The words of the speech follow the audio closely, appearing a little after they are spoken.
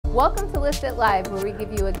Welcome to List It Live, where we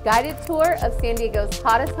give you a guided tour of San Diego's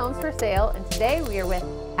hottest homes for sale. And today we are with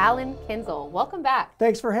Alan Kinzel. Welcome back.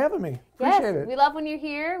 Thanks for having me. Appreciate it. We love when you're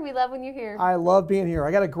here. We love when you're here. I love being here.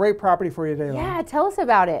 I got a great property for you today. Yeah, tell us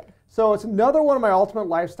about it. So it's another one of my ultimate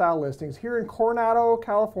lifestyle listings here in Coronado,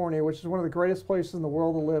 California, which is one of the greatest places in the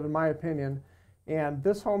world to live, in my opinion. And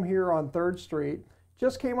this home here on 3rd Street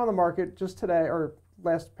just came on the market just today, or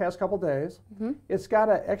past couple days. It's got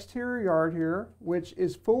an exterior yard here, which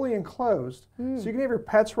is fully enclosed. So you can have your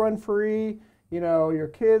pets run free, you know, your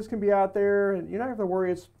kids can be out there, and you don't have to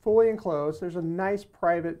worry, it's fully enclosed. There's a nice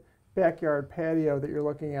private backyard patio that you're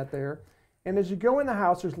looking at there. And as you go in the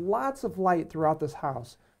house, there's lots of light throughout this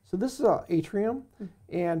house. So this is an atrium,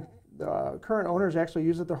 and the current owners actually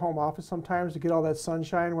use it at their home office sometimes to get all that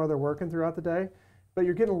sunshine while they're working throughout the day. But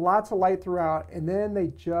you're getting lots of light throughout, and then they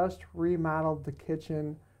just remodeled the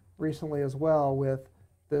kitchen recently as well with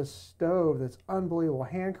this stove that's unbelievable,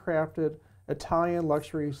 handcrafted Italian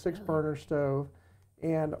luxury 6-burner stove,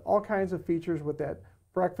 and all kinds of features with that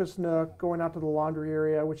breakfast nook going out to the laundry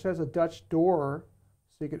area, which has a Dutch door,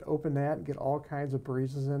 so you could open that and get all kinds of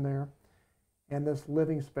breezes in there. And this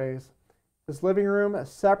living space. This living room, a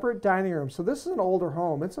separate dining room. So this is an older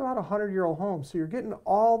home. It's about a 100-year-old home. So you're getting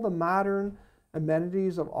all the modern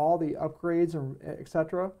amenities of all the upgrades, and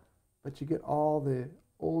etc., but you get all the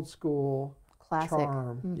old school classic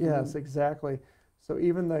charm. Yes, exactly. So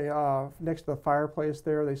even the next to the fireplace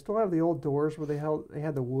there, they still have the old doors where they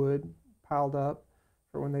had the wood piled up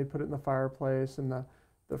for when they put it in the fireplace, and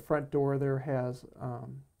the front door there has a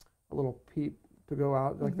little peep to go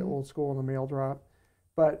out, like the old school in the mail drop.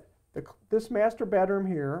 But this master bedroom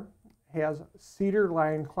here has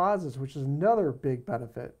cedar-lined closets, which is another big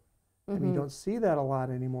benefit. I mean, you don't see that a lot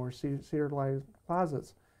anymore, cedar-lined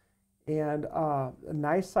closets. And a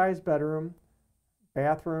nice sized bedroom,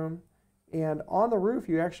 bathroom, and on the roof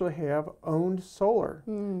you actually have owned solar.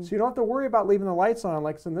 So you don't have to worry about leaving the lights on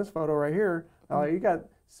like it's in this photo right here. You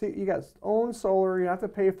got owned solar, you don't have to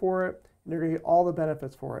pay for it, and you're going to get all the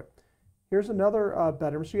benefits for it. Here's another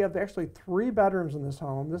bedroom. So you have actually 3 bedrooms in this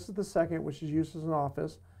home. This is the second, which is used as an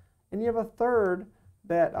office. And you have a third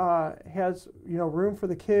that has, you know, room for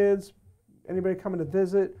the kids, anybody coming to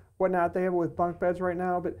visit, whatnot. They have it with bunk beds right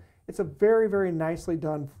now, but it's a very, very nicely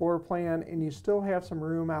done floor plan, and you still have some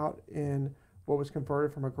room out in what was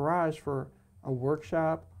converted from a garage for a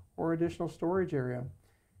workshop or additional storage area.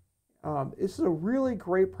 This is a really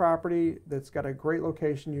great property that's got a great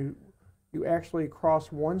location. You actually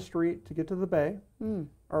cross one street to get to the bay,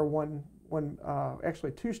 or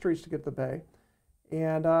actually 2 streets to get to the bay.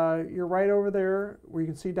 And you're right over there where you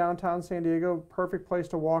can see downtown San Diego. Perfect place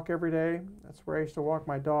to walk every day. That's where I used to walk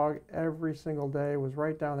my dog every single day, was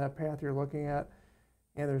right down that path you're looking at.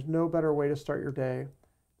 And there's no better way to start your day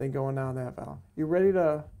than going down that, Val. You ready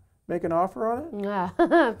to make an offer on it?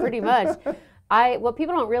 Yeah, pretty much. What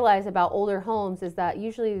people don't realize about older homes is that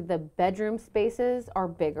usually the bedroom spaces are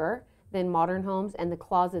bigger than modern homes, and the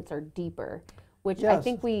closets are deeper, which I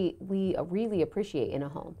think we really appreciate in a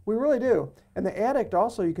home. We really do. And the attic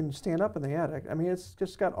also, you can stand up in the attic. I mean, it's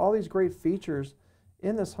just got all these great features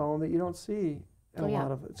in this home that you don't see in a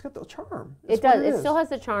lot of it. It's got the charm. It does. It still has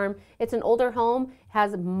the charm. It's an older home,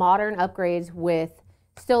 has modern upgrades with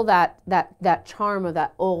still that charm of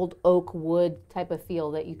that old oak wood type of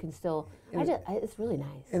feel that you can still, it's really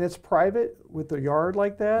nice. And it's private with the yard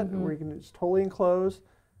like that, where you can, it's totally enclosed.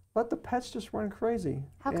 Let the pets just run crazy.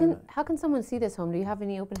 How can someone see this home? Do you have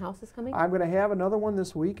any open houses coming? I'm going to have another one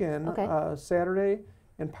this weekend, Saturday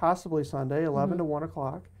and possibly Sunday, 11 to 1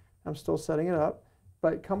 o'clock. I'm still setting it up.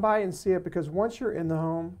 But come by and see it, because once you're in the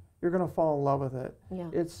home, you're going to fall in love with it. Yeah.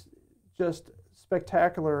 It's just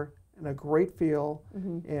spectacular and a great feel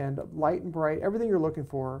and light and bright, everything you're looking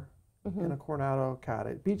for in a Coronado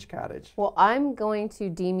cottage, beach cottage. Well, I'm going to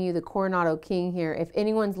deem you the Coronado king here. If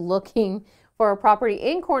anyone's looking for a property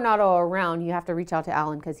in Coronado or around, you have to reach out to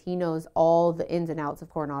Alan, because he knows all the ins and outs of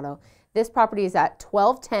Coronado. This property is at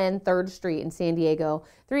 1210 3rd Street in San Diego.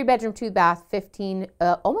 3-bedroom, 2-bath,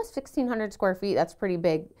 almost 1,600 square feet. That's pretty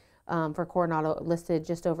big for Coronado, listed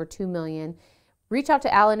just over $2 million. Reach out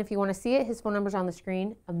to Alan if you want to see it. His phone number's on the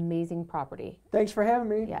screen. Amazing property. Thanks for having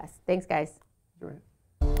me. Yes. Thanks, guys. Enjoy it.